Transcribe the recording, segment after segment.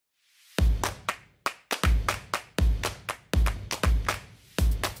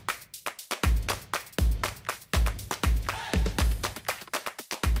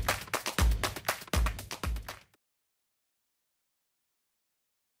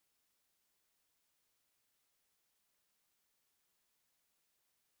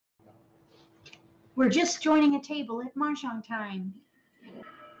We're just joining a table at Mahjong time.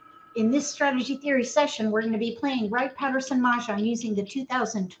 In this strategy theory session, we're going to be playing Wright-Patterson Mahjong using the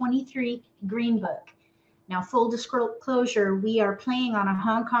 2023 Green Book. Now, full disclosure, we are playing on a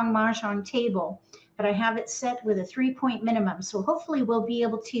Hong Kong Mahjong table, but I have it set with a 3-point minimum. So hopefully we'll be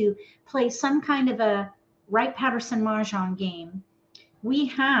able to play some kind of a Wright-Patterson Mahjong game. We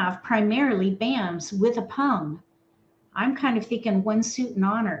have primarily BAMs with a pung. I'm kind of thinking one suit and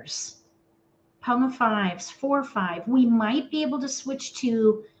honors. Pung of fives, 4-5. We might be able to switch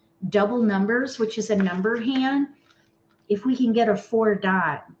to double numbers, which is a number hand, if we can get a 4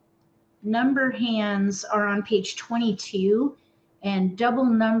 dot. Number hands are on page 22, and double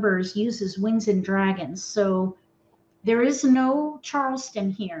numbers uses winds and dragons. So there is no Charleston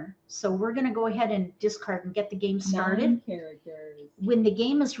here. So we're going to go ahead and discard and get the game started. 9 characters. When the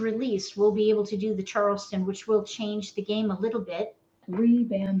game is released, we'll be able to do the Charleston, which will change the game a little bit. 3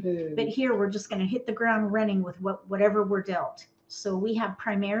 bamboo. But here we're just going to hit the ground running with whatever we're dealt. So we have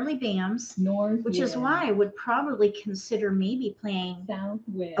primarily BAMs, North which wind. is why I would probably consider maybe playing South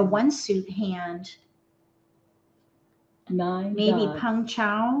wind. a 1-suit hand. 9 Maybe dots. Pung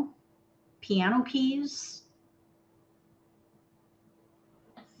Chow, piano keys.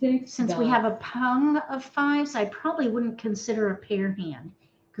 6 Since we dots. have a Pung of fives, I probably wouldn't consider a pair hand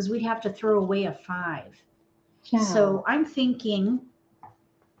because we'd have to throw away a 5. Chow. So I'm thinking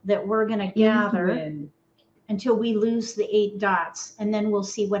that we're going to East gather wind. until we lose the 8 dots, and then we'll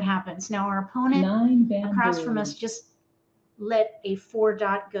see what happens. Now our opponent 9 bamboo. across from us just let a 4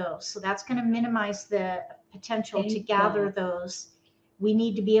 dot go. So that's going to minimize the potential to 8 gather dots. those. We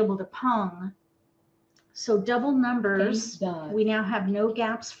need to be able to pung. So double 8 numbers, dots. we now have no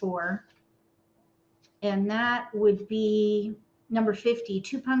gaps for. And that would be number 50,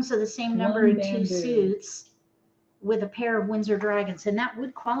 2 pungs of the same number 1 and 2 bamboo. suits with a pair of Windsor Dragons. And that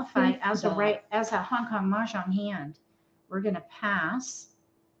would qualify 6 as dots. a Hong Kong Mahjong hand. We're going to pass.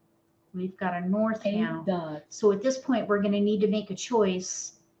 We've got a north 8 now. dots. So at this point, we're going to need to make a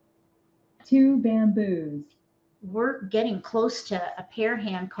choice. 2 bamboos. We're getting close to a pair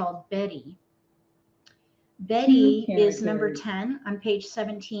hand called Betty. Betty is number characters. 10 on page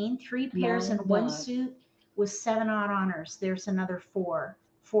 17. 3 pairs 9 and 1 dots. suit with 7 odd honors. There's another 4.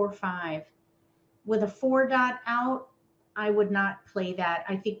 4-5. With a 4 dot out, I would not play that.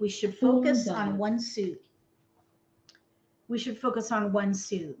 I think we should 4 focus dots. on 1 suit. We should focus on 1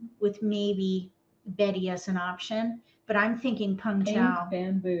 suit with maybe Betty as an option. But I'm thinking Pung 8 Chow.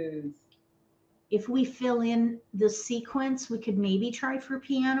 bamboos. If we fill in the sequence, we could maybe try for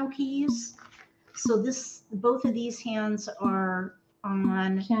piano keys. So both of these hands are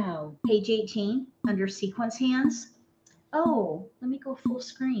on Chow. page 18 under sequence hands. Oh, let me go full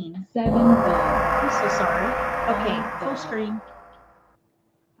screen. 7 dots. I'm so sorry. Okay, 5 full dots. screen.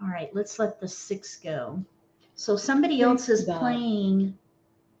 All right, let's let the 6 go. So somebody 6 else is dots. playing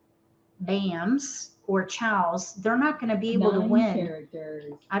BAMs or Chows. They're not going to be able to 9 win.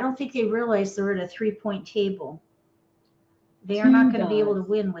 characters. I don't think they realize they're at a 3-point table. They are 2 not going to be able to dots.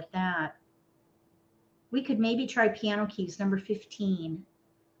 win with that. We could maybe try piano keys, number 15.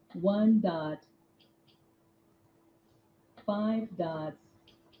 1 dot. 5 dots.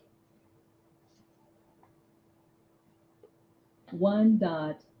 1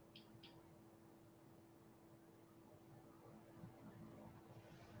 dot.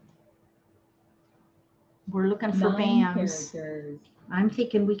 We're looking for 9 BAMs. characters. I'm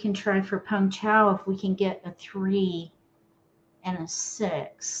thinking we can try for Pung Chow if we can get a 3 and a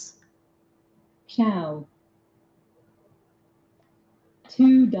 6. Chow.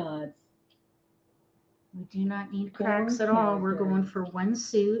 2 dots. We do not need 4 cracks at all. We're characters. going for 1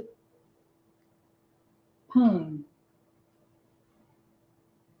 suit. Pung.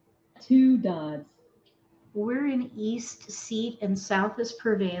 2 dots. We're in east seat and south is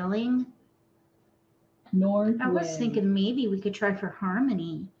prevailing. North I was wind. thinking maybe we could try for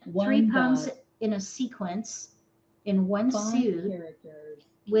harmony. 1 3 pungs dot. in a sequence in 1 5 suit characters.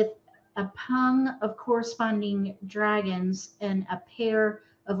 with a pung of corresponding dragons and a pair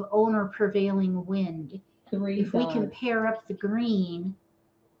of owner prevailing wind. 3 If dots. we can pair up the green,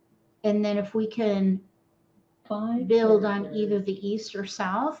 and then if we can 5 build on characters. either the east or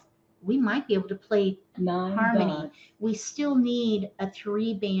south, we might be able to play 9 harmony. dots. We still need a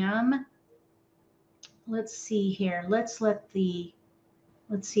 3 BAM. Let's see here. Let's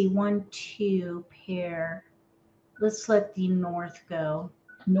see, 1, 2 pair. Let's let the north go.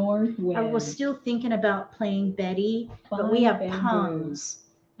 North wind. I was still thinking about playing Betty, but we 5 have bamboos. pungs,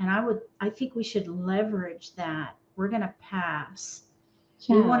 and I think we should leverage that. We're gonna pass.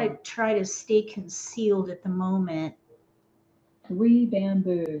 Chow. We want to try to stay concealed at the moment. 3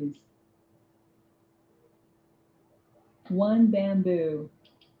 bamboos. 1 bamboo,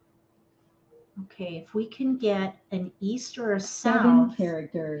 Okay, if we can get an east or a 7 south.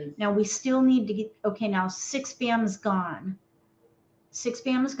 characters, Now we still need to get, okay, now 6 bam is gone. 6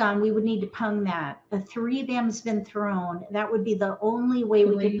 bam is gone. We would need to pung that. A 3 bam has been thrown. That would be the only way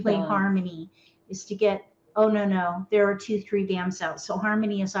we 3 could play dots. harmony is to get, oh no, there are 2 3 bams out. So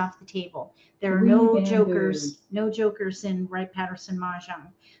harmony is off the table. There are 3 no bamboos. jokers, no jokers in Wright-Patterson Mahjong.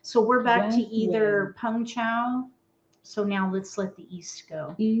 So we're back to West either wind. pung chow. So now let's let the east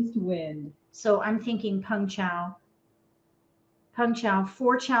go. east wind, So I'm thinking pung chow. Pung chow,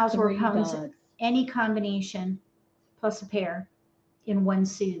 4 chows or 3 pungs, dots, any combination plus a pair in one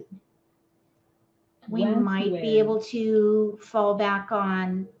suit. We west might wind, be able to fall back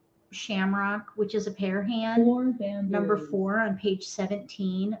on Shamrock, which is a pair hand. 4 bamboos, Number 4 on page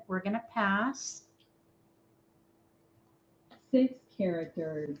 17. We're going to pass. 6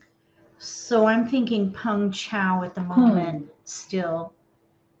 characters, So I'm thinking pung chow at the moment still,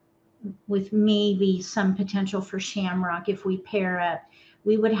 with maybe some potential for Shamrock if we pair up.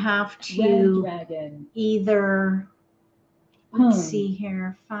 We would have red to dragon, either, pung, let's see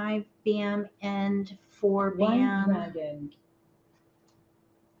here, 5 bam and 4 white bam. dragon,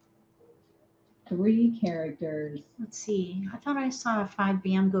 3 characters, Let's see. I thought I saw a 5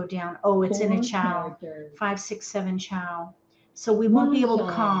 bam go down. Oh, it's in a 4 chow. characters, 5, 6, 7 chow. So we won't be able to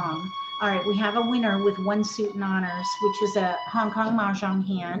Mahjong. Kong. All right, we have a winner with 1 suit and honors, which is a Hong Kong Mahjong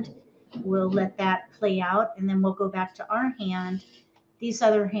hand. We'll let that play out, and then we'll go back to our hand. These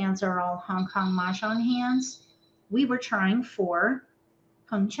other hands are all Hong Kong Mahjong hands. We were trying for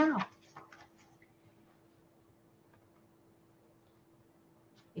pung chow.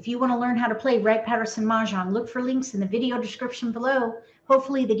 If you want to learn how to play Wright-Patterson Mahjong, look for links in the video description below.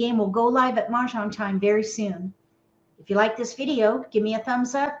 Hopefully the game will go live at Mahjong time very soon. If you like this video, give me a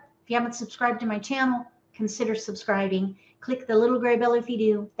thumbs up. If you haven't subscribed to my channel, consider subscribing. Click the little gray bell if you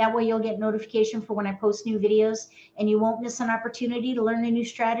do. That way you'll get notification for when I post new videos, and you won't miss an opportunity to learn a new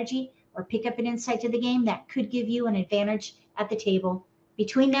strategy or pick up an insight to the game that could give you an advantage at the table.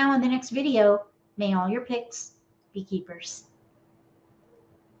 Between now and the next video, may all your picks be keepers.